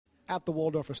At the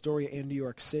Waldorf Astoria in New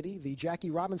York City, the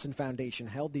Jackie Robinson Foundation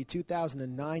held the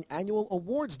 2009 annual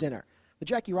awards dinner. The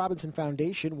Jackie Robinson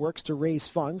Foundation works to raise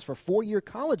funds for 4-year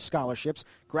college scholarships,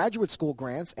 graduate school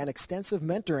grants, and extensive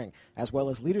mentoring, as well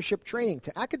as leadership training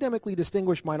to academically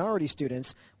distinguished minority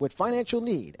students with financial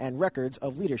need and records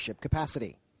of leadership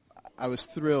capacity. I was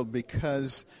thrilled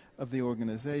because of the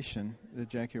organization, the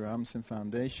Jackie Robinson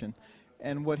Foundation,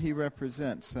 and what he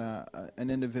represents, an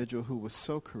individual who was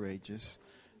so courageous,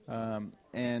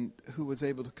 and who was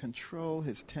able to control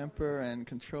his temper and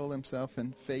control himself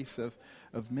in face of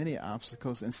many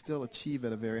obstacles and still achieve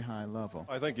at a very high level.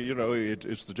 I think,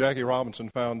 it's the Jackie Robinson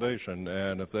Foundation,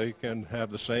 and if they can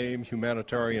have the same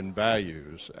humanitarian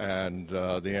values and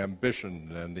the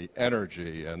ambition and the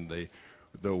energy and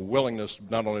the willingness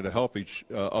not only to help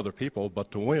other people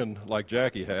but to win like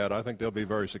Jackie had, I think they'll be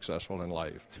very successful in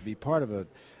life. To be part of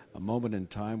a moment in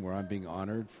time where I'm being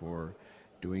honored for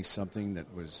doing something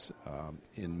that was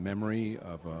in memory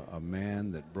of a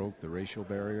man that broke the racial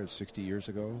barrier 60 years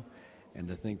ago, and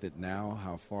to think that now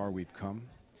how far we've come,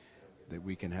 that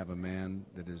we can have a man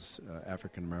that is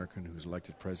African-American who's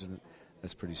elected president,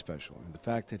 that's pretty special. And the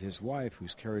fact that his wife,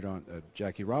 who's carried on,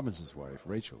 Jackie Robinson's wife,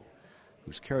 Rachel,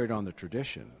 who's carried on the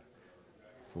tradition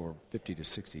for 50 to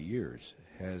 60 years,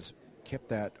 has kept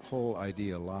that whole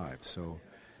idea alive. So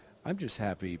I'm just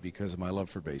happy because of my love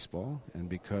for baseball and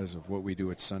because of what we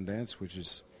do at Sundance, which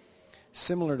is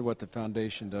similar to what the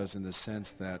foundation does in the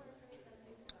sense that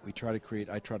I try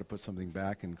to put something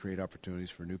back and create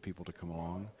opportunities for new people to come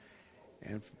along,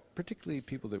 and particularly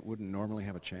people that wouldn't normally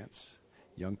have a chance,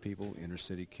 young people, inner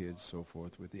city kids, so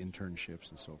forth, with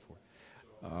internships and so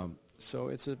forth. So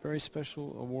it's a very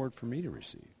special award for me to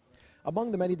receive.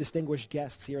 Among the many distinguished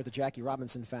guests here at the Jackie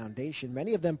Robinson Foundation,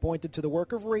 many of them pointed to the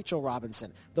work of Rachel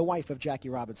Robinson, the wife of Jackie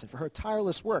Robinson, for her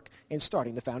tireless work in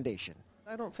starting the foundation.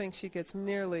 I don't think she gets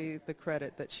nearly the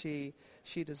credit that she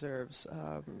deserves.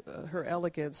 Her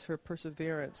elegance, her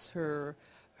perseverance, her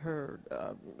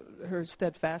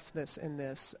steadfastness in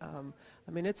this.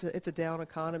 I mean, it's a down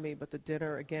economy, but the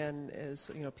dinner again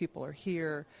is, people are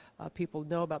here. People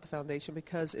know about the foundation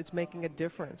because it's making a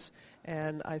difference.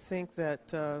 And I think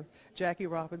that Jackie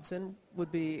Robinson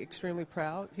would be extremely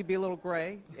proud. He'd be a little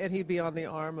gray, and he'd be on the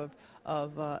arm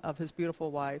of his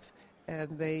beautiful wife.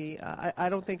 And I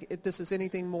don't think this is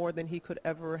anything more than he could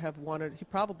ever have wanted. He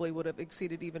probably would have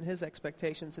exceeded even his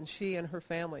expectations, and she and her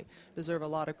family deserve a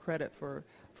lot of credit for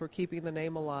keeping the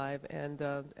name alive and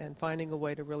finding a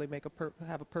way to really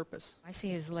have a purpose. I see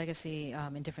his legacy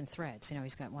in different threads.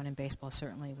 He's got one in baseball,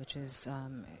 certainly, which is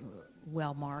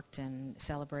well marked and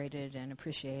celebrated and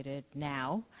appreciated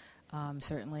now.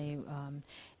 Certainly,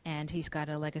 and he's got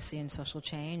a legacy in social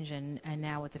change, and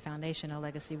now with the foundation, a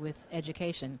legacy with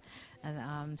education.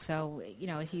 And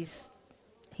he's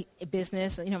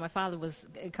business. My father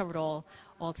covered all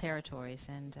territories,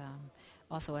 and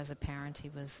also as a parent, he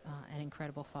was an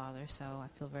incredible father. So I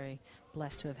feel very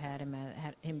blessed to have had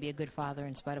him be a good father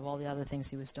in spite of all the other things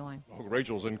he was doing. Well,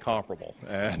 Rachel's incomparable,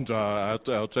 and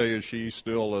I'll tell you, she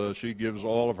still she gives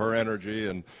all of her energy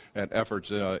and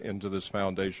efforts into this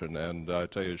foundation, and I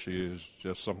tell you, she is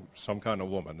just some kind of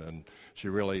woman, and she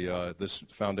really this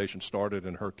foundation started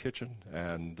in her kitchen,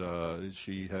 and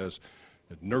she has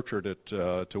nurtured it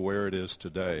to where it is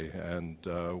today, and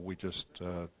we just,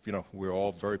 we're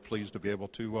all very pleased to be able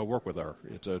to work with her.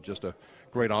 It's just a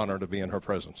great honor to be in her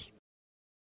presence.